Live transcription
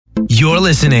You're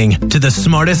listening to the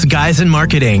smartest guys in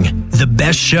marketing, the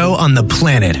best show on the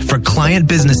planet for client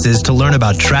businesses to learn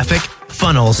about traffic,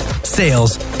 funnels,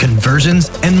 sales, conversions,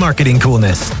 and marketing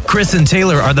coolness. Chris and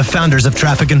Taylor are the founders of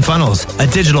Traffic and Funnels, a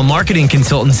digital marketing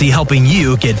consultancy helping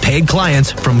you get paid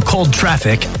clients from cold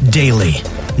traffic daily.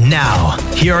 Now,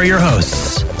 here are your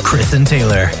hosts, Chris and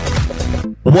Taylor.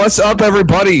 What's up,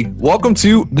 everybody? Welcome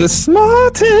to the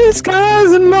smartest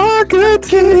guys in marketing.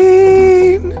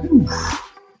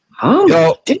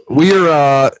 Yo, we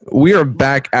are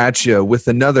back at you with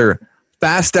another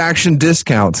fast action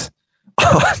discount.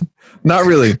 Not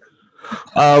really.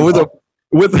 With a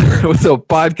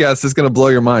podcast that's going to blow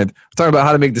your mind. We're talking about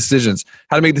how to make decisions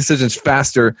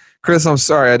faster. Chris, I'm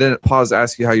sorry I didn't pause to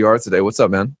ask you how you are today. What's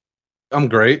up, man? I'm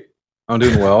great. I'm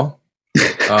doing well.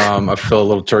 I feel a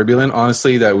little turbulent,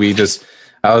 honestly, that we just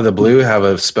out of the blue have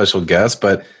a special guest,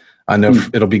 but I know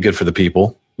it'll be good for the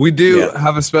people. We do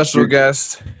have a special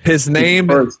guest. His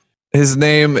name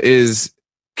is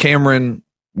Cameron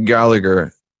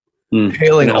Gallagher,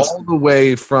 hailing all the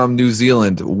way from New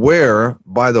Zealand, where,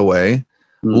 by the way,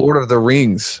 Lord of the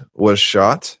Rings was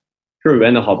shot. True,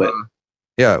 and The Hobbit.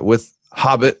 With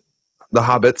the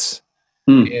Hobbits.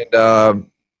 And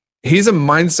he's a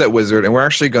mindset wizard, and we're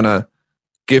actually going to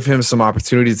give him some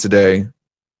opportunity today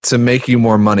to make you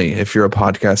more money if you're a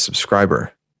podcast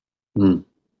subscriber.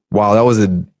 Wow,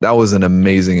 that was an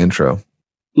amazing intro.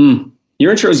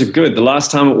 Your intros are good. The last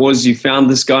time it was you found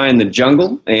this guy in the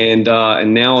jungle, and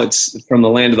now it's from the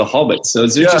land of the hobbits. So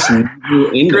it's just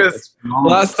Chris,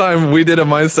 last time we did a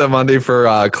Mindset Monday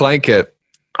for Client Kit,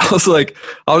 I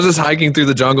was just hiking through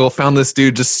the jungle, found this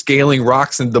dude just scaling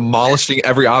rocks and demolishing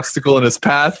every obstacle in his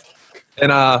path.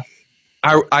 And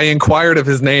I inquired of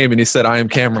his name, and he said, "I am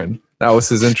Cameron." That was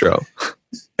his intro.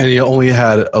 And he only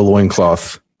had a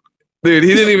loincloth. Dude,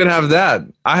 he didn't even have that.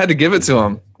 I had to give it to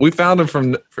him. We found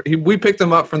him we picked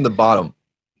him up from the bottom.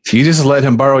 You just let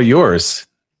him borrow yours.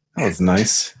 That was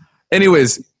nice.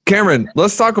 Anyways, Cameron,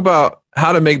 let's talk about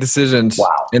how to make decisions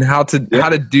and how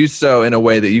to do so in a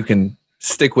way that you can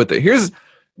stick with it.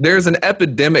 There's an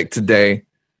epidemic today,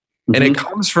 and it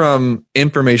comes from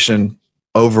information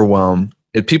overwhelm.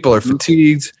 People are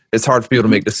fatigued. It's hard for people to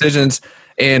make decisions.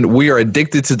 And we are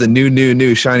addicted to the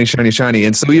new, shiny, shiny, shiny.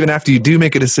 And so even after you do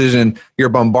make a decision, you're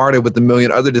bombarded with a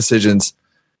million other decisions.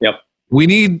 Yep. We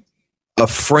need a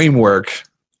framework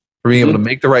for being able to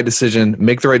make the right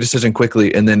decision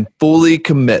quickly, and then fully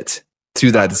commit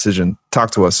to that decision.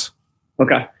 Talk to us.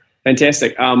 Okay.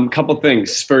 Fantastic. Couple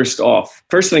things. First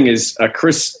thing is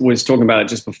Chris was talking about it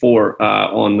just before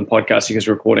on the podcast you guys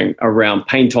were recording around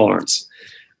pain tolerance.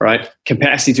 Right?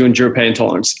 Capacity to endure pain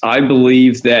tolerance. I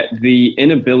believe that the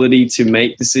inability to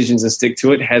make decisions and stick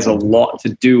to it has a lot to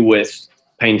do with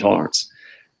pain tolerance.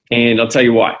 And I'll tell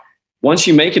you why. Once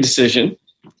you make a decision,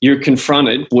 you're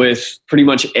confronted with pretty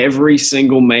much every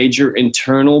single major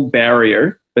internal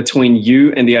barrier between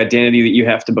you and the identity that you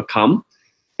have to become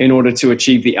in order to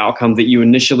achieve the outcome that you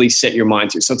initially set your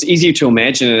mind to. So it's easier to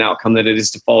imagine an outcome than it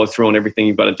is to follow through on everything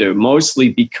you've got to do,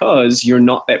 mostly because you're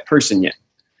not that person yet.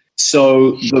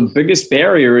 So the biggest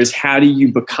barrier is how do you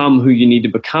become who you need to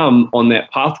become on that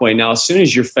pathway? Now, as soon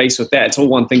as you're faced with that, it's all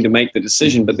one thing to make the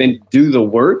decision, but then do the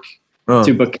work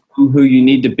to become who you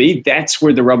need to be. That's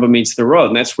where the rubber meets the road,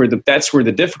 and that's where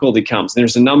the difficulty comes.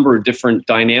 There's a number of different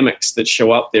dynamics that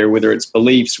show up there, whether it's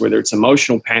beliefs, whether it's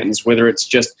emotional patterns, whether it's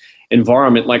just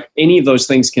environment. Like any of those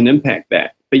things can impact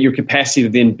that. But your capacity to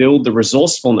then build the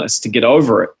resourcefulness to get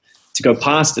over it, to go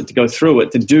past it, to go through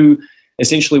it, to do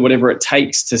essentially whatever it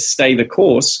takes to stay the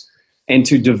course and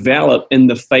to develop in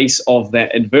the face of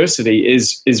that adversity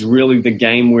is really the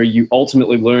game where you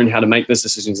ultimately learn how to make those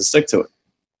decisions and stick to it.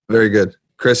 Very good.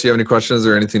 Chris, you have any questions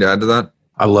or anything to add to that?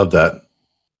 I love that.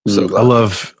 So I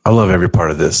love every part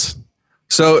of this.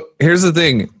 So here's the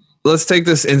thing. Let's take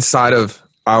this inside of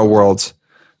our world.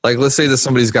 Like, let's say that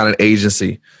somebody's got an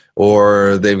agency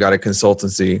or they've got a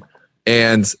consultancy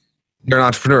and they're an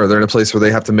entrepreneur. They're in a place where they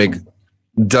have to make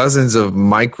dozens of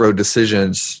micro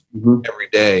decisions every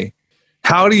day.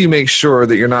 How do you make sure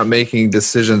that you're not making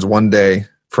decisions one day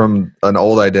from an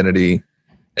old identity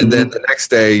and then the next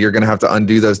day you're going to have to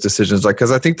undo those decisions?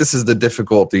 Because I think this is the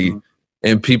difficulty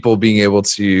in people being able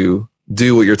to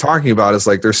do what you're talking about is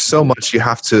there's so much you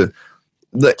have to,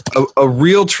 a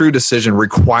real true decision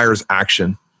requires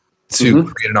action to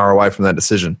create an ROI from that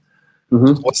decision.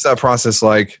 What's that process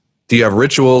like? Do you have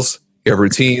rituals? Do you have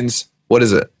routines? What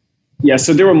is it? Yeah,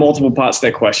 so there were multiple parts to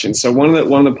that question. So one of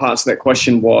the parts of that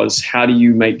question was, how do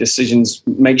you make decisions,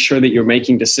 make sure that you're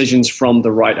making decisions from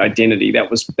the right identity?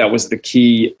 That was the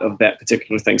key of that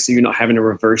particular thing. So you're not having to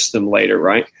reverse them later,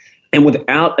 right? And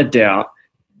without a doubt,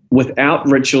 without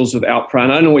rituals, without prayer.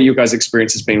 And I don't know what you guys'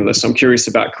 experience has been with this. So I'm curious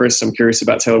about Chris. I'm curious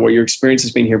about Taylor, what your experience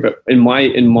has been here. But in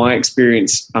my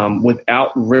experience,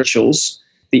 without rituals,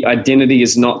 the identity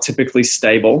is not typically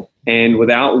stable. And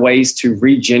without ways to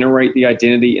regenerate the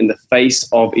identity in the face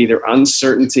of either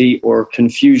uncertainty or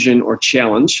confusion or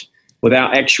challenge,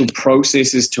 without actual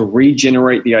processes to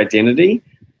regenerate the identity,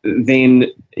 then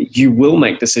you will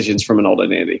make decisions from an old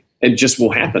identity. It just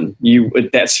will happen.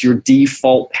 That's your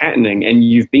default patterning, and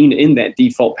you've been in that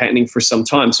default patterning for some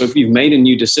time. So if you've made a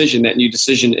new decision, that new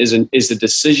decision is a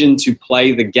decision to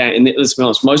play the game. And let's be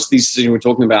honest, most of these decisions we're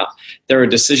talking about, they're a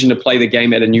decision to play the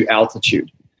game at a new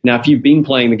altitude. Now, if you've been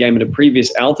playing the game at a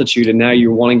previous altitude and now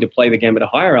you're wanting to play the game at a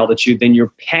higher altitude, then your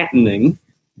patterning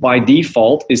by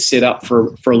default is set up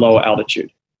for lower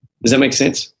altitude. Does that make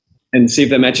sense? And see if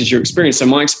that matches your experience. So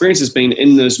my experience has been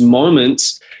in those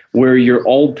moments where your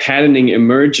old patterning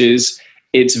emerges,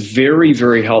 it's very,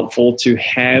 very helpful to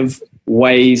have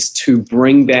ways to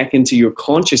bring back into your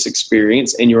conscious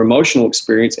experience and your emotional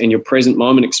experience and your present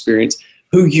moment experience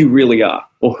who you really are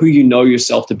or who you know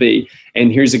yourself to be.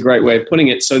 And here's a great way of putting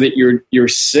it, so that your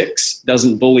 6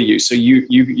 doesn't bully you. So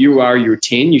you are your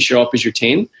 10, you show up as your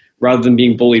 10 rather than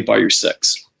being bullied by your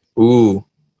 6. Ooh,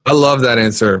 I love that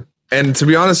answer. And to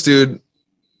be honest, dude,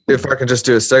 if I can just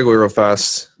do a segue real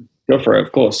fast. Go for it,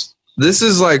 of course. This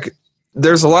is like,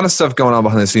 there's a lot of stuff going on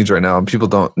behind the scenes right now, and people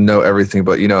don't know everything,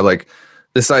 but, like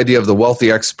this idea of the wealthy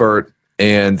expert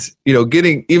and,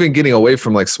 getting away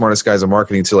from like smartest guys in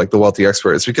marketing to like the wealthy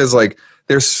expert. It's because like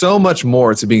there's so much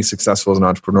more to being successful as an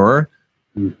entrepreneur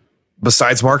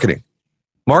besides marketing.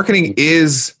 Marketing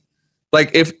is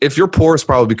like, if you're poor, it's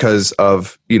probably because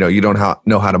of, you don't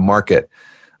know how to market.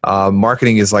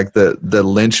 Marketing is like the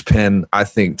linchpin, I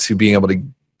think, to being able to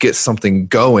get something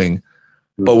going.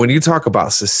 But when you talk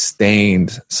about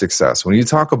sustained success, when you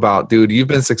talk about, dude, you've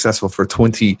been successful for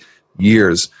 20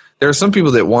 years, there are some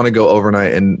people that want to go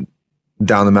overnight and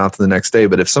down the mountain the next day.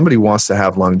 But if somebody wants to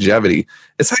have longevity,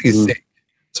 it's how you think.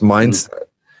 It's mindset.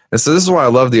 And so this is why I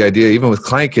love the idea, even with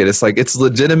ClientKit, it's like it's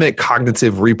legitimate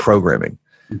cognitive reprogramming.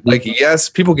 Like, yes,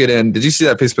 people get in. Did you see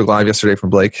that Facebook Live yesterday from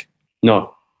Blake?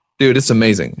 No. Dude, it's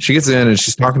amazing. She gets in and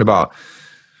she's talking about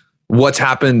what's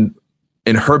happened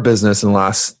in her business in the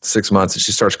last 6 months. And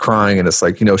she starts crying. And it's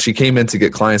like, she came in to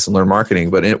get clients and learn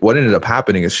marketing. But what ended up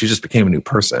happening is she just became a new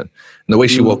person. And the way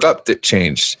she woke up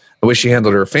changed. The way she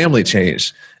handled her family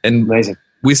changed. And amazing.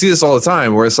 We see this all the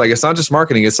time where it's like, it's not just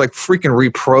marketing. It's like freaking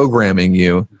reprogramming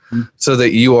you so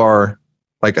that you are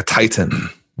like a Titan,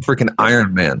 freaking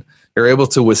Iron Man. You're able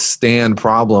to withstand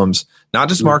problems, not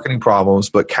just marketing problems,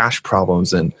 but cash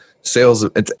problems and sales.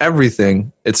 It's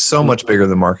everything. It's so much bigger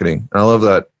than marketing. And I love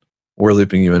that we're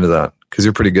looping you into that because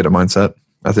you're pretty good at mindset,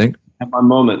 I think. At my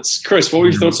moments. Chris, what were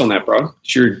your thoughts on that, bro?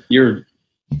 You're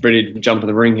ready to jump in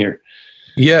the ring here.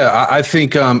 Yeah, I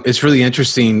think it's really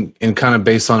interesting, and kind of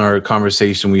based on our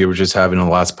conversation we were just having on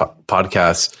the last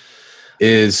podcast,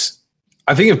 is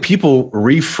I think if people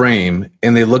reframe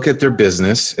and they look at their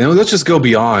business, and let's just go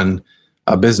beyond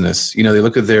a business, they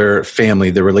look at their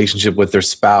family, their relationship with their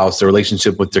spouse, their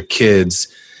relationship with their kids,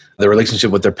 their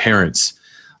relationship with their parents.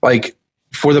 Like,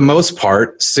 for the most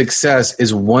part, success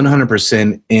is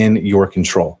 100% in your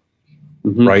control,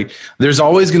 right? There's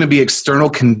always going to be external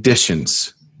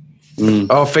conditions.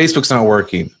 Oh, Facebook's not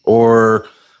working, or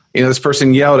this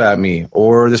person yelled at me,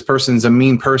 or this person's a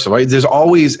mean person, right? There's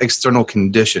always external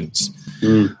conditions.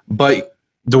 But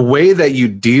the way that you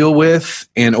deal with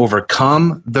and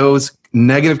overcome those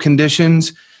negative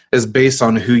conditions is based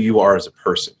on who you are as a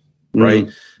person, right?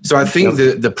 So I think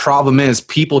the problem is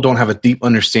people don't have a deep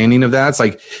understanding of that. It's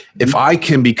like, if I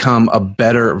can become a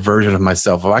better version of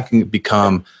myself, if I can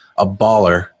become a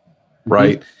baller,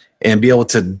 right? And be able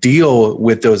to deal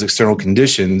with those external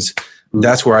conditions,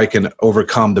 that's where I can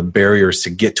overcome the barriers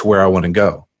to get to where I want to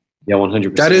go. Yeah,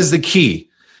 100%. That is the key,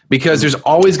 because there's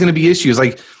always going to be issues.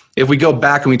 Like, if we go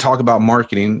back and we talk about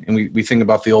marketing and we think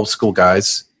about the old school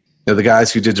guys, the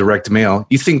guys who did direct mail,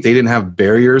 you think they didn't have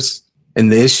barriers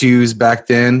and the issues back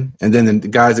then? And then the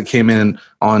guys that came in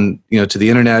on, to the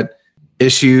internet,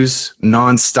 issues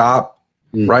nonstop,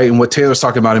 right? And what Taylor's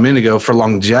talking about a minute ago, for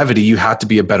longevity, you have to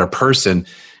be a better person.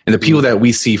 And the people that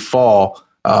we see fall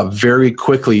very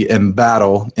quickly in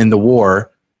battle in the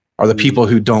war are the people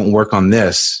who don't work on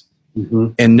this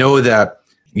and know that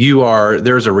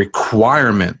there's a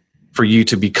requirement for you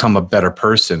to become a better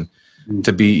person,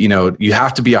 to be, you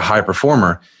have to be a high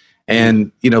performer.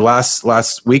 And,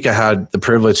 last week I had the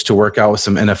privilege to work out with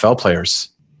some NFL players,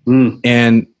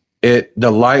 and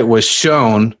the light was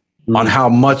shown on how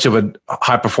much of a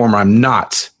high performer I'm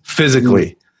not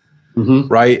physically.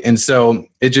 Right. And so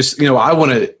it just, I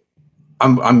want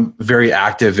I'm very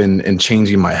active in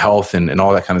changing my health and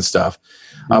all that kind of stuff.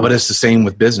 But it's the same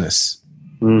with business.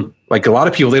 Like a lot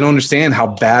of people, they don't understand how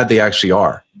bad they actually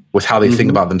are with how they think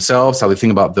about themselves, how they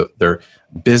think about their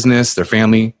business, their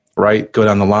family, right? Go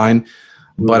down the line.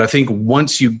 But I think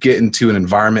once you get into an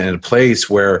environment and a place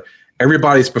where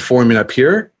everybody's performing up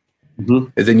here,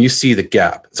 and then you see the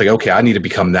gap. It's like, okay, I need to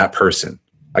become that person.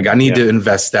 Like I need to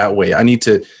invest that way. I need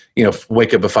to,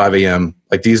 wake up at 5 a.m.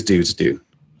 like these dudes do.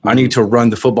 I need to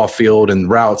run the football field and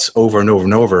routes over and over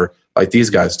and over like these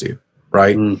guys do,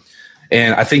 right?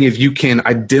 And I think if you can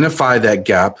identify that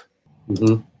gap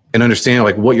and understand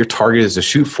like what your target is to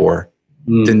shoot for,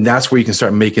 then that's where you can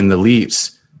start making the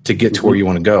leaps to get to where you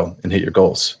want to go and hit your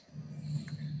goals.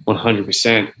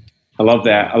 100%. I love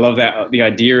that. I love that. The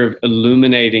idea of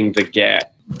illuminating the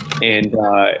gap. And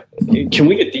can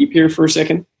we get deep here for a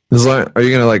second? Are you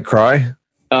going to like cry?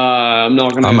 I'm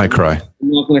not going to. I might cry.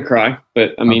 I'm not going to cry,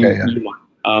 but I mean, you might.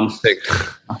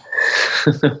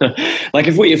 Like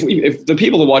if the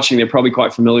people that are watching, they're probably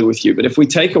quite familiar with you, but if we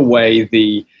take away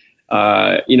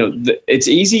it's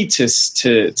easy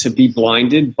to be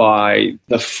blinded by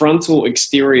the frontal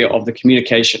exterior of the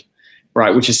communication,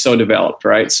 right? Which is so developed,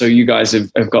 right? So you guys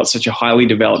have got such a highly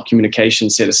developed communication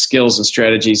set of skills and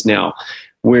strategies now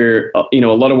where, a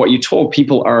lot of what you talk,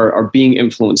 people are being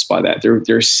influenced by that.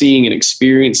 They're seeing and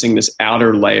experiencing this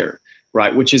outer layer,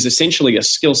 right? Which is essentially a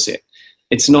skill set.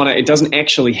 It doesn't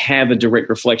actually have a direct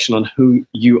reflection on who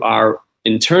you are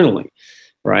internally,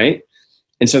 right?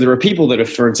 And so there are people that have,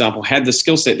 for example, had the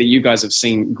skill set that you guys have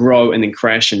seen grow and then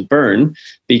crash and burn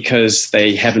because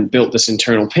they haven't built this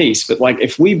internal piece. But like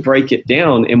if we break it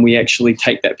down and we actually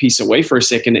take that piece away for a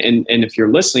second, and if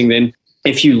you're listening, then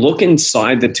if you look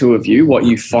inside the two of you, what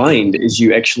you find is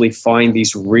you actually find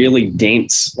these really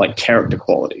dense like character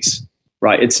qualities,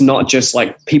 right? It's not just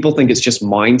like people think it's just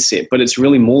mindset, but it's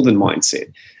really more than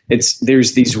mindset.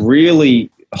 There's these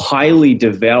really highly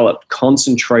developed,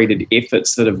 concentrated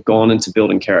efforts that have gone into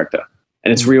building character,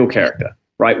 and it's real character,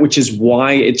 right? Which is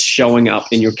why it's showing up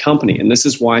in your company. And this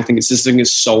is why I think this thing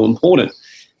is so important,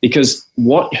 because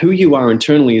who you are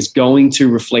internally is going to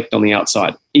reflect on the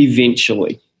outside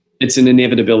eventually. It's an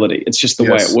inevitability. It's just the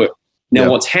way it works. Now,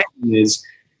 what's happening is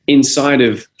inside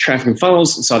of Traffic and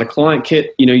Funnels, inside of Client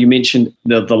Kit, you mentioned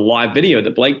the live video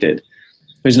that Blake did.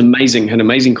 There's an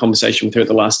amazing conversation with her at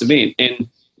the last event. And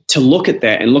to look at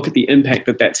that and look at the impact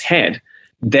that that's had,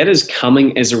 that is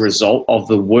coming as a result of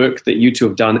the work that you two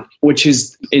have done, which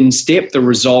is in step the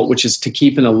result, which is to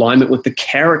keep in alignment with the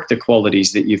character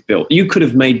qualities that you've built. You could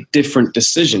have made different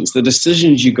decisions. The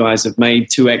decisions you guys have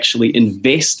made to actually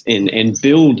invest in and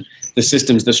build the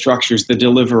systems, the structures, the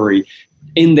delivery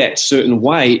in that certain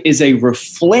way is a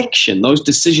reflection. Those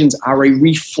decisions are a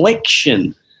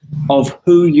reflection of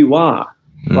who you are.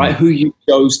 Right? Who you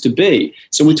chose to be.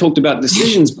 So we talked about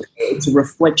decisions, but it's a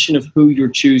reflection of who you're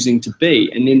choosing to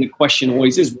be. And then the question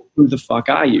always is, well, who the fuck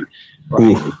are you?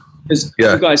 Right? Because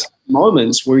you guys have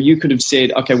moments where you could have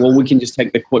said, okay, well, we can just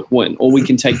take the quick win, or we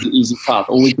can take the easy path,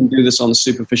 or we can do this on a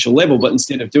superficial level. But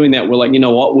instead of doing that, we're like, you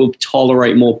know what? We'll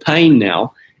tolerate more pain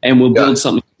now, and we'll build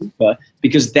something deeper,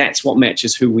 because that's what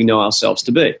matches who we know ourselves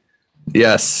to be.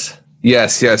 Yes. I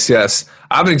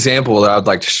have an example that I'd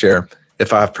like to share,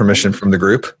 if I have permission from the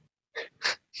group.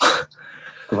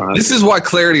 Right. This is why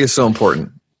clarity is so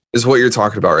important, is what you're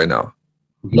talking about right now.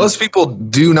 Most people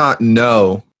do not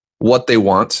know what they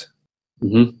want,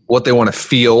 what they want to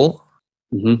feel,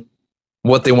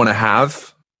 what they want to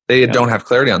have. They don't have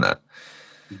clarity on that.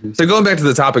 So going back to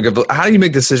the topic of how do you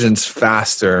make decisions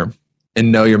faster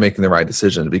and know you're making the right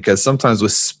decision? Because sometimes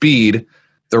with speed,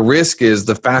 the risk is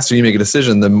the faster you make a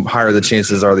decision, the higher the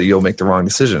chances are that you'll make the wrong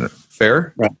decision.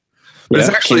 Fair? Right. But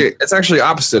it's actually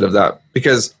opposite of that,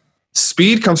 because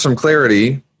speed comes from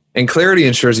clarity, and clarity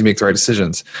ensures you make the right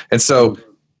decisions. And so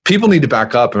people need to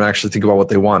back up and actually think about what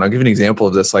they want. I'll give you an example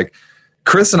of this. Like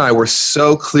Chris and I were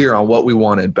so clear on what we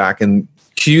wanted back in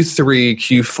Q3,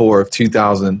 Q4 of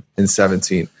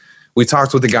 2017. We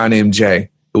talked with a guy named Jay.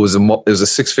 It was a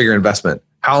 6-figure investment.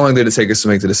 How long did it take us to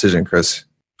make the decision, Chris?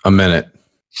 A minute.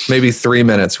 Maybe 3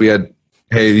 minutes. We had,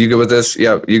 hey, you good with this?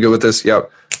 Yep. You good with this? Yep.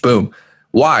 Boom.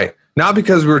 Why? Not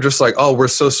because we were just like, oh, we're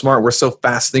so smart, we're so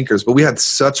fast thinkers, but we had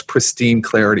such pristine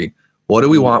clarity. What do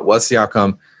we want? What's the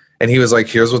outcome? And he was like,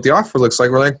 here's what the offer looks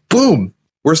like. We're like, boom.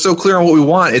 We're so clear on what we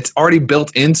want. It's already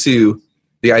built into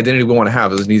the identity we want to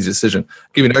have. It was an easy decision. I'll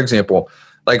give you another example.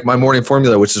 Like my morning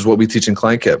formula, which is what we teach in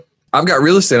Client Kit. I've got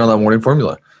real estate on that morning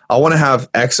formula. I want to have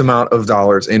X amount of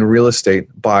dollars in real estate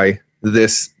by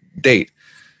this date.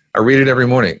 I read it every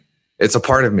morning. It's a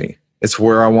part of me. It's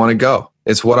where I want to go.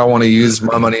 It's what I want to use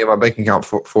my money in my bank account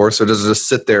for. So does it just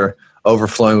sit there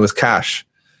overflowing with cash,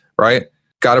 right?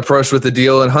 Got approached with a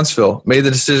deal in Huntsville, made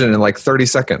the decision in like 30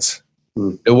 seconds.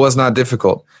 It was not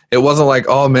difficult. It wasn't like,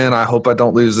 oh man, I hope I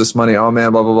don't lose this money. Oh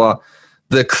man, blah, blah, blah.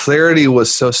 The clarity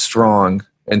was so strong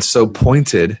and so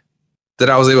pointed that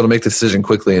I was able to make the decision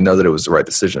quickly and know that it was the right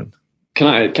decision. Can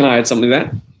I add something to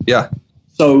that? Yeah.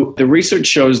 So the research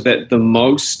shows that the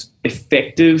most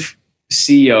effective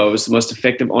CEOs, the most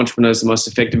effective entrepreneurs, the most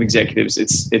effective executives,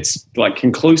 it's like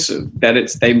conclusive that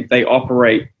they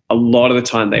operate a lot of the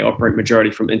time, they operate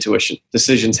majority from intuition.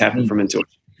 Decisions happen from intuition.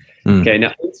 Okay,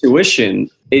 now intuition,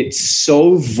 it's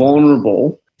so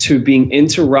vulnerable to being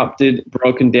interrupted,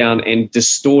 broken down, and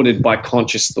distorted by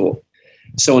conscious thought.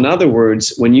 So in other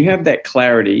words, when you have that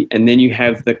clarity and then you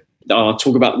have I'll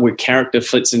talk about where character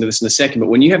fits into this in a second, but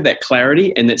when you have that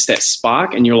clarity and it's that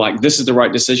spark and you're like, this is the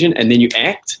right decision, and then you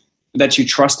act, that's you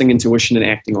trusting intuition and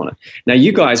acting on it. Now,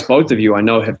 you guys, both of you, I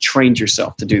know, have trained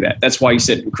yourself to do that. That's why you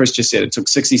said, Chris just said, it took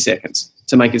 60 seconds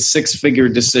to make a 6-figure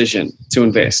decision to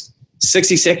invest.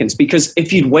 60 seconds. Because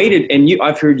if you'd waited, and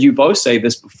I've heard you both say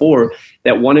this before,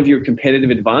 that one of your competitive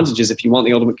advantages, if you want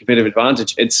the ultimate competitive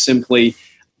advantage, it's simply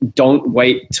don't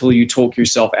wait till you talk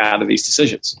yourself out of these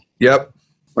decisions. Yep.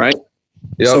 Right?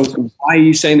 Yep. So why are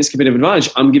you saying this competitive advantage?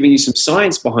 I'm giving you some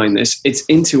science behind this. It's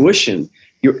intuition.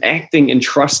 You're acting and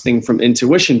trusting from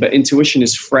intuition, but intuition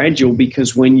is fragile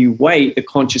because when you wait, the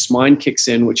conscious mind kicks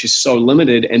in, which is so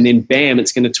limited, and then bam,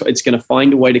 it's going to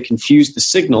find a way to confuse the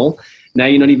signal. Now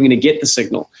you're not even going to get the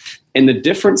signal. And the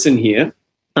difference in here,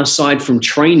 aside from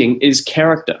training, is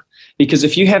character. Because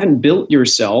if you haven't built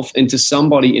yourself into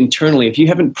somebody internally, if you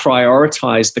haven't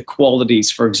prioritized the qualities,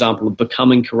 for example, of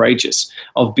becoming courageous,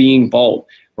 of being bold,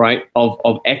 right,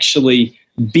 of actually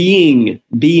being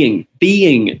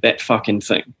that fucking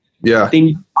thing, then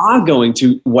you are going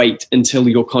to wait until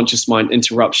your conscious mind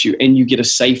interrupts you and you get a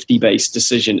safety-based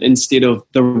decision instead of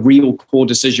the real core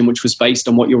decision, which was based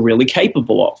on what you're really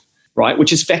capable of, right,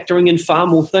 which is factoring in far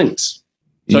more things.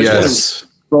 So I just want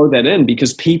to throw that in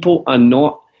because people are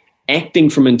not acting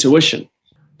from intuition.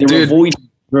 They're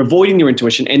avoiding their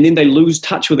intuition, and then they lose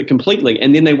touch with it completely,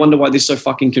 and then they wonder why they're so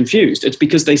fucking confused. It's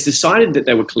because they decided that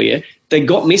they were clear, they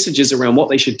got messages around what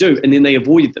they should do, and then they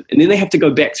avoided them. And then they have to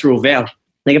go back through a valley.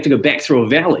 They have to go back through a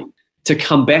valley to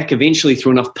come back eventually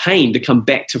through enough pain to come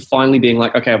back to finally being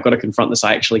like, okay, I've got to confront this.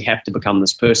 I actually have to become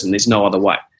this person. There's no other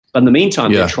way. But in the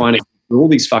meantime, they're trying to do all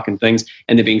these fucking things,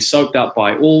 and they're being soaked up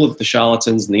by all of the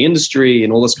charlatans in the industry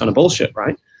and all this kind of bullshit,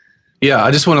 right? Yeah,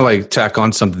 I just want to tack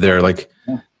on something there,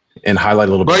 and highlight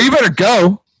a little bit. Bro, you better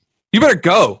go. You better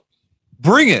go.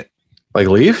 Bring it.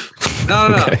 Leave?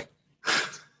 No. Okay.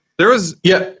 There was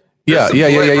yeah. Your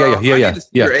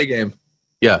A game.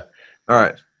 Yeah. All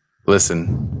right.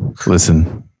 Listen.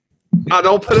 No,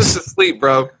 don't put us to sleep,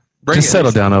 bro. Just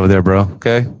settle down over there, bro.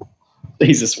 Okay.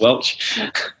 Jesus Welch.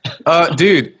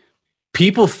 Dude,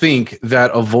 people think that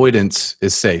avoidance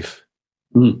is safe.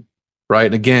 Right?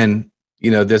 And again,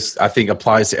 this I think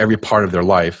applies to every part of their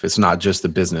life. It's not just the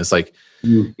business.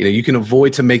 You can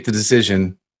avoid to make the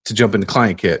decision to jump into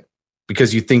ClientKit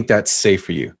because you think that's safe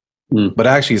for you. But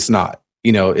actually it's not.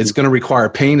 It's going to require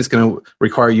pain. It's going to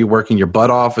require you working your butt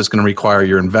off. It's going to require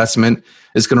your investment.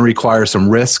 It's going to require some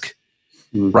risk,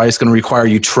 right? It's going to require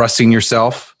you trusting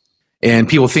yourself. And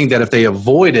people think that if they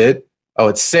avoid it,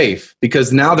 it's safe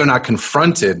because now they're not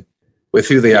confronted with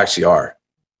who they actually are,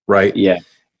 right? Yeah.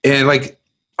 And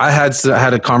I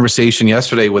had a conversation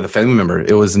yesterday with a family member.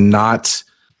 It was not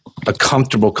a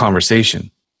comfortable conversation.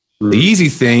 The easy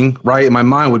thing, right, in my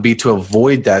mind would be to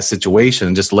avoid that situation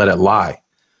and just let it lie.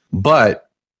 But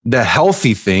the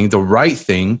healthy thing, the right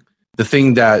thing, the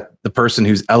thing that the person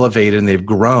who's elevated and they've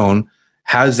grown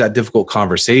has that difficult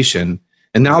conversation.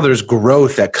 And now there's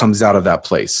growth that comes out of that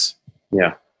place.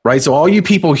 Yeah. Right. So all you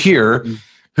people here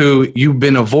who you've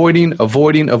been avoiding,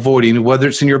 whether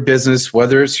it's in your business,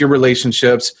 whether it's your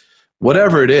relationships,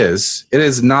 whatever it is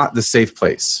not the safe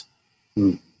place.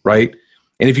 Right.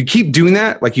 And if you keep doing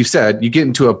that, like you said, you get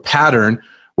into a pattern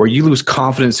where you lose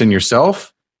confidence in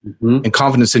yourself and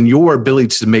confidence in your ability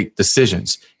to make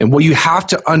decisions. And what you have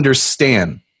to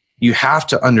understand,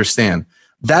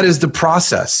 that is the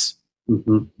process.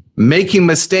 Making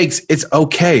mistakes, it's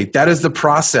okay. That is the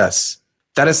process.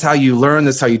 That is how you learn.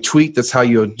 That's how you tweak. That's how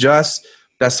you adjust.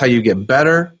 That's how you get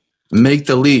better. Make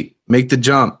the leap, make the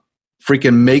jump,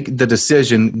 freaking make the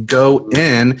decision, go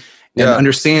in and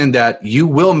understand that you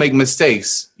will make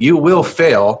mistakes. You will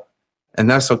fail, and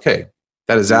that's okay.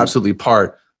 That is absolutely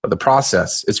part of the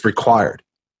process. It's required.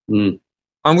 I'm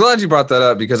glad you brought that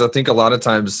up because I think a lot of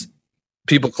times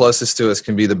people closest to us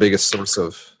can be the biggest source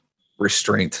of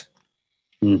restraint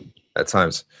at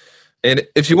times. And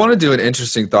if you want to do an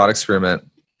interesting thought experiment,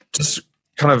 just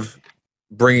kind of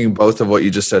bringing both of what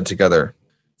you just said together.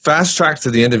 Fast track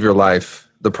to the end of your life,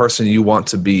 the person you want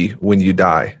to be when you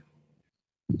die,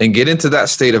 and get into that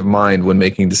state of mind when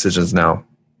making decisions now.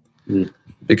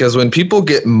 Because when people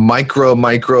get micro,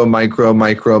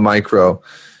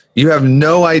 you have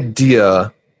no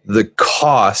idea the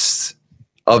cost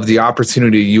of the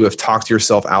opportunity you have talked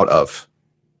yourself out of.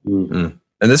 And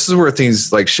this is where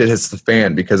things like shit hits the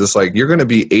fan, because it's like you're going to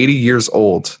be 80 years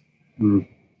old.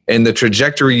 And the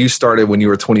trajectory you started when you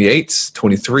were 28,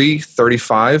 23,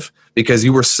 35, because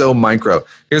you were so micro.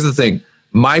 Here's the thing.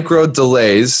 Micro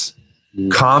delays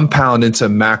compound into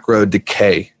macro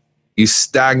decay. You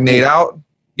stagnate out,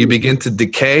 you begin to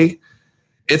decay.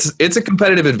 It's a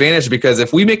competitive advantage, because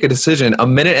if we make a decision a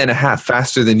minute and a half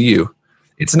faster than you,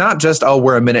 it's not just, oh,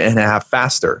 we're a minute and a half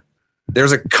faster.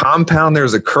 There's a compound,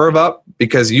 there's a curve up,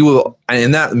 because you will,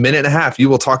 in that minute and a half, you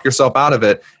will talk yourself out of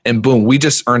it, and boom, we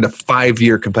just earned a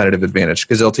 5-year competitive advantage,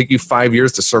 because it'll take you 5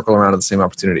 years to circle around to the same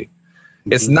opportunity.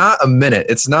 It's not a minute.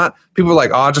 It's not, people are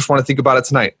like, oh, I just want to think about it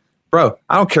tonight. Bro,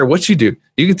 I don't care what you do.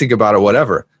 You can think about it,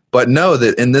 whatever. But know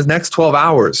that in the next 12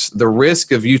 hours, the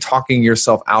risk of you talking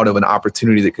yourself out of an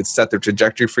opportunity that could set the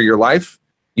trajectory for your life,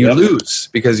 you lose,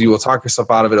 because you will talk yourself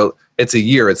out of it. It's a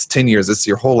year, it's 10 years, it's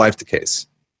your whole life decays.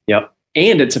 Yep.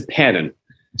 And it's a pattern.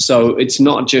 So it's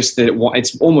not just that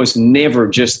it's almost never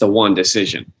just the one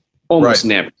decision. Almost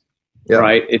never. Yep.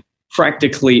 Right? It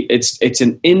practically it's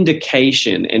an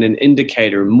indication and an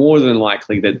indicator more than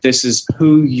likely that this is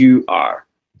who you are.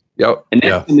 Yep.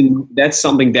 And that's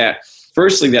something that,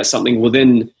 firstly, that's something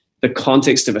within the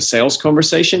context of a sales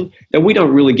conversation that we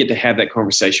don't really get to have that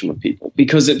conversation with people,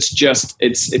 because it's just,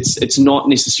 it's not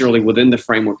necessarily within the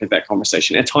framework of that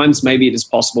conversation. At times, maybe it is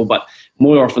possible, but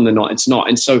more often than not, it's not.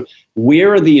 And so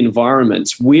where are the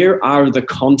environments, where are the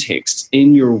contexts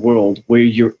in your world where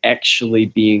you're actually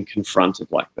being confronted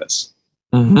like this?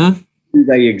 Do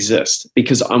they exist?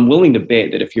 Because I'm willing to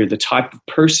bet that if you're the type of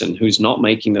person who's not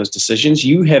making those decisions,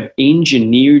 you have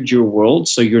engineered your world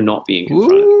so you're not being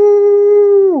confronted.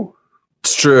 Ooh.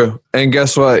 It's true. And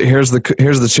guess what? Here's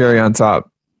the cherry on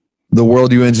top. The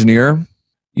world you engineer,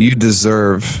 you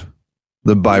deserve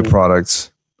the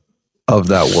byproducts of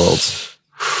that world.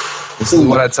 This is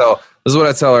what I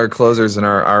tell our closers and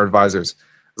our advisors.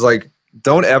 It's like,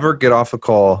 don't ever get off a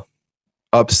call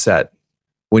upset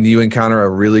when you encounter a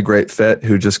really great fit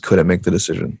who just couldn't make the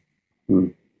decision.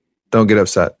 Don't get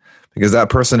upset, because that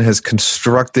person has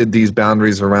constructed these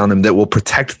boundaries around them that will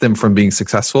protect them from being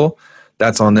successful.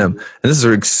 That's on them. And this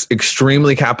is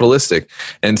extremely capitalistic.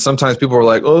 And sometimes people are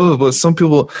like, oh, but some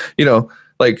people,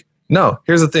 like, no,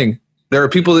 here's the thing. There are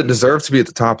people that deserve to be at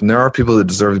the top, and there are people that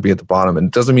deserve to be at the bottom. And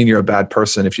it doesn't mean you're a bad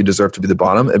person if you deserve to be the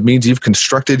bottom. It means you've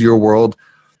constructed your world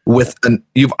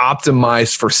you've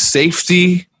optimized for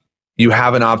safety. You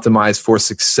haven't optimized for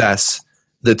success.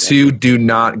 The two do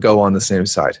not go on the same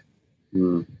side.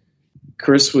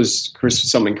 Chris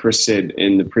said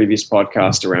in the previous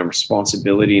podcast around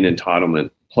responsibility and entitlement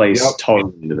plays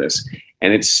totally into this.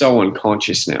 And it's so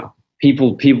unconscious now.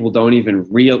 People don't even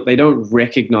they don't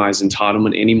recognize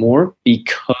entitlement anymore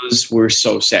because we're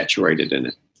so saturated in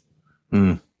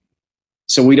it.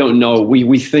 So we don't know.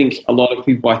 We think, a lot of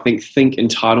people, I think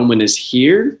entitlement is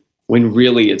here, when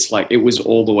really it's like it was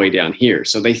all the way down here.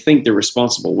 So they think they're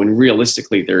responsible when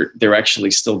realistically they're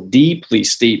actually still deeply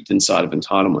steeped inside of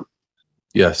entitlement.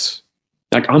 Yes.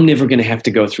 Like, I'm never going to have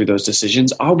to go through those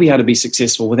decisions. I'll be able to be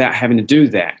successful without having to do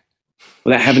that,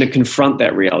 without having to confront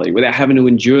that reality, without having to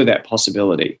endure that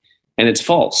possibility. And it's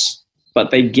false,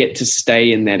 but they get to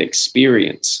stay in that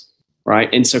experience, right?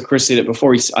 And so Chris said it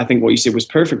before. I think what you said was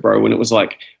perfect, bro, when it was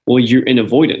like, well, you're in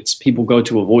avoidance. People go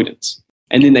to avoidance.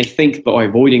 And then they think by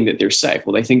avoiding that they're safe.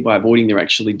 Well, they think by avoiding they're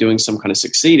actually doing some kind of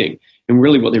succeeding. And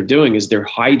really what they're doing is they're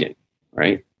hiding,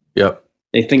 right? Yep.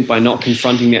 They think by not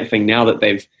confronting that thing now that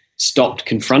they've stopped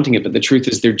confronting it. But the truth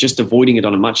is they're just avoiding it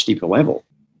on a much deeper level.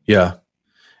 Yeah.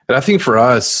 And I think for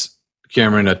us,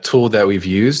 Cameron, a tool that we've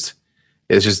used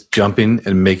is just jumping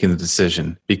and making the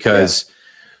decision. Because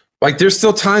like, there's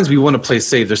still times we want to play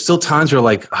safe. There's still times where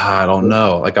like, I don't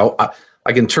know. Like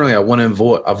like internally, I want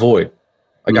to avoid.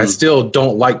 Like, I still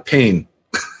don't like pain.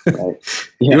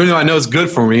 Even though I know it's good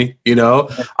for me,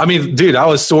 I mean, dude, I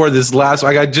was sore this last,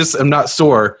 like, I just am not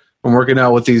sore from working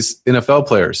out with these NFL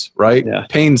players, right? Yeah.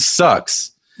 Pain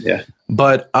sucks. Yeah.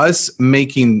 But us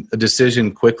making a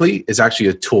decision quickly is actually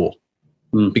a tool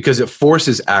because it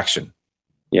forces action.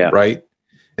 Yeah. Right.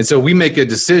 And so we make a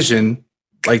decision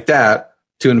like that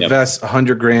to invest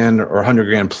 $100,000 or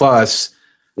 $100,000 plus.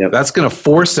 That's going to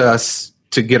force us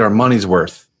to get our money's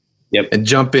worth. And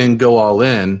jump in, go all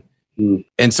in.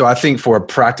 And so I think for a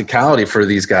practicality for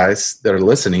these guys that are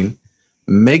listening,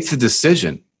 make the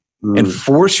decision and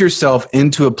force yourself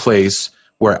into a place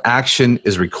where action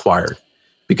is required.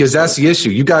 Because that's the issue.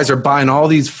 You guys are buying all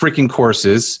these freaking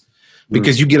courses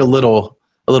because you get a little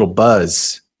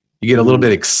buzz. You get a little bit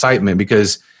of excitement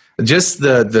because just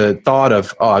the thought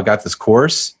of, oh, I got this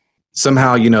course,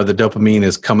 somehow, the dopamine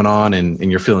is coming on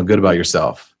and you're feeling good about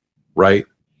yourself, right?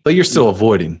 But you're still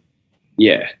avoiding.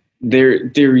 Yeah.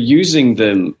 They're using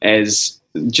them as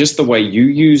just the way you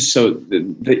use. So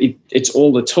it's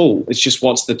all the tool. It's just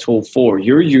what's the tool for.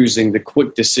 You're using the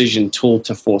quick decision tool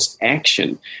to force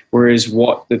action. Whereas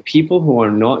what the people who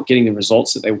are not getting the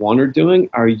results that they want are doing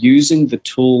are using the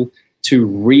tool to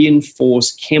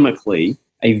reinforce chemically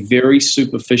a very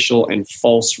superficial and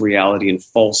false reality and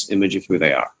false image of who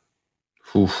they are.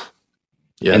 Oof.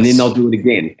 Yes. And then they'll do it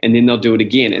again, and then they'll do it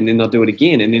again, and then they'll do it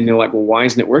again. And then they're like, well, why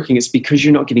isn't it working? It's because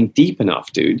you're not getting deep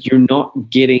enough, dude. You're not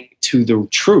getting to the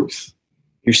truth.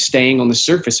 You're staying on the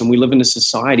surface. And we live in a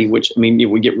society, which,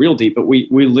 we get real deep, but we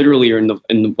literally are in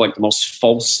the like the most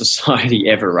false society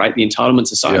ever, right? The entitlement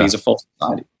society is a false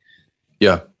society.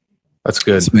 Yeah, that's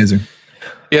good. It's amazing.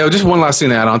 Yeah, just one last thing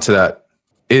to add on to that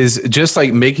is just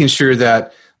like making sure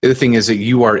that the other thing is that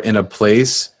you are in a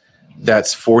place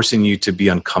that's forcing you to be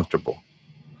uncomfortable.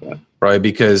 Right?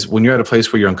 Because when you're at a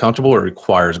place where you're uncomfortable, it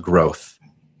requires growth.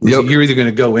 Yep. So you're either going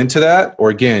to go into that or,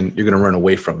 again, you're going to run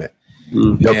away from it.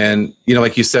 Yep. And,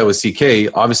 like you said with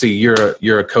CK, obviously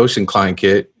you're a coaching client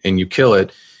kit and you kill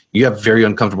it. You have very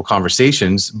uncomfortable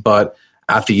conversations, but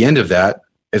at the end of that,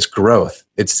 it's growth.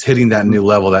 It's hitting that new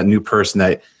level, that new person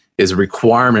that is a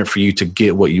requirement for you to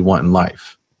get what you want in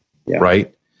life. Yeah.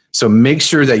 Right? So make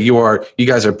sure that you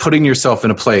guys are putting yourself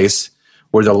in a place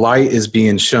where the light is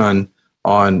being shone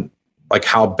on like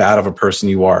how bad of a person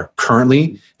you are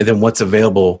currently, and then what's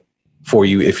available for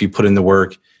you if you put in the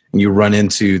work and you run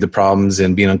into the problems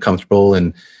and being uncomfortable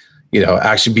and,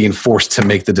 actually being forced to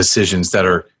make the decisions that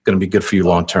are going to be good for you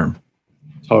long term.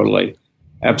 Totally.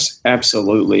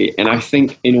 Absolutely. And I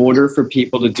think in order for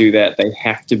people to do that, they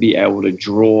have to be able to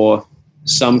draw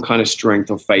some kind of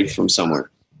strength or faith from somewhere.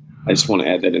 I just want to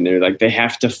add that in there. Like they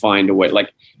have to find a way,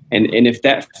 like, and if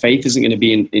that faith isn't going to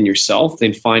be in yourself,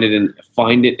 then find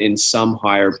it in some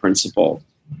higher principle,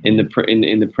 in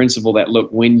the principle that,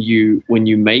 look, when you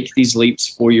make these leaps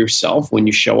for yourself, when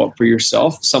you show up for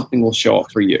yourself, something will show up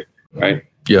for you, right?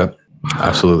 Yeah,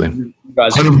 absolutely. You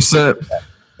guys 100%.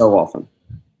 So often.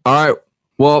 All right.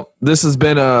 Well, this has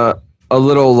been a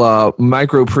little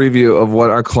micro preview of what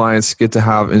our clients get to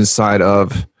have inside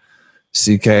of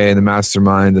CK and the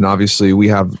mastermind. And obviously we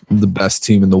have the best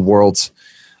team in the world.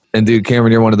 And dude,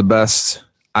 Cameron, you're one of the best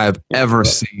I have ever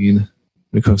seen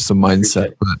when it comes to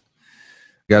mindset. But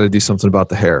you got to do something about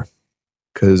the hair.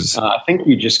 Because I think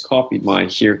you just copied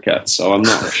my haircut, so I'm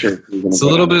not sure. It's a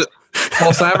little bit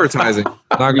false advertising.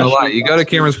 Not going to lie. You go to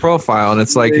Cameron's profile and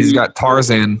it's like he's got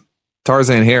Tarzan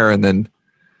hair, and then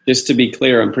just to be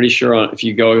clear, I'm pretty sure if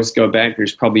you go back,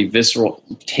 there's probably visceral,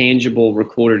 tangible,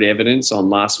 recorded evidence on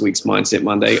last week's Mindset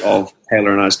Monday of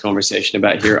Taylor and I's conversation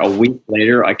about here. A week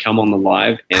later, I come on the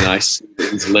live and I see that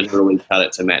he's literally cut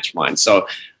it to match mine. So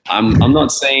I'm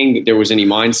not saying that there was any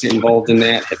mindset involved in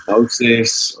that,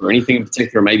 hypnosis or anything in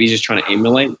particular. Maybe he's just trying to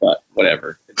emulate, but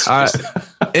whatever.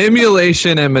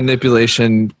 Emulation and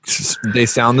manipulation, they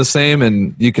sound the same,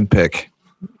 and you can pick.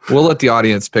 We'll let the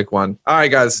audience pick one. All right,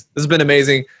 guys, this has been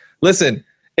amazing. Listen,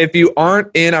 if you aren't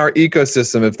in our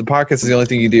ecosystem, if the podcast is the only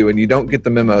thing you do and you don't get the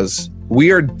memos,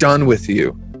 we are done with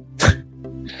you.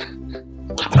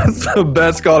 That's the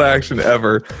best call to action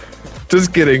ever.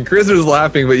 Just kidding. Chris is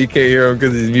laughing, but you can't hear him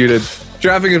because he's muted.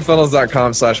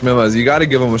 trafficandfunnels.com/memos. You got to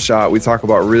give them a shot. We talk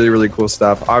about really, really cool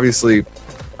stuff. Obviously,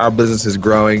 our business is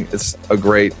growing. It's a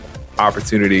great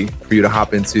opportunity for you to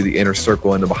hop into the inner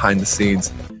circle and the behind the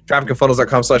scenes.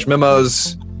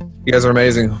 trafficandfunnels.com/memos. You guys are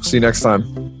amazing. See you next time.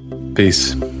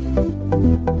 Peace.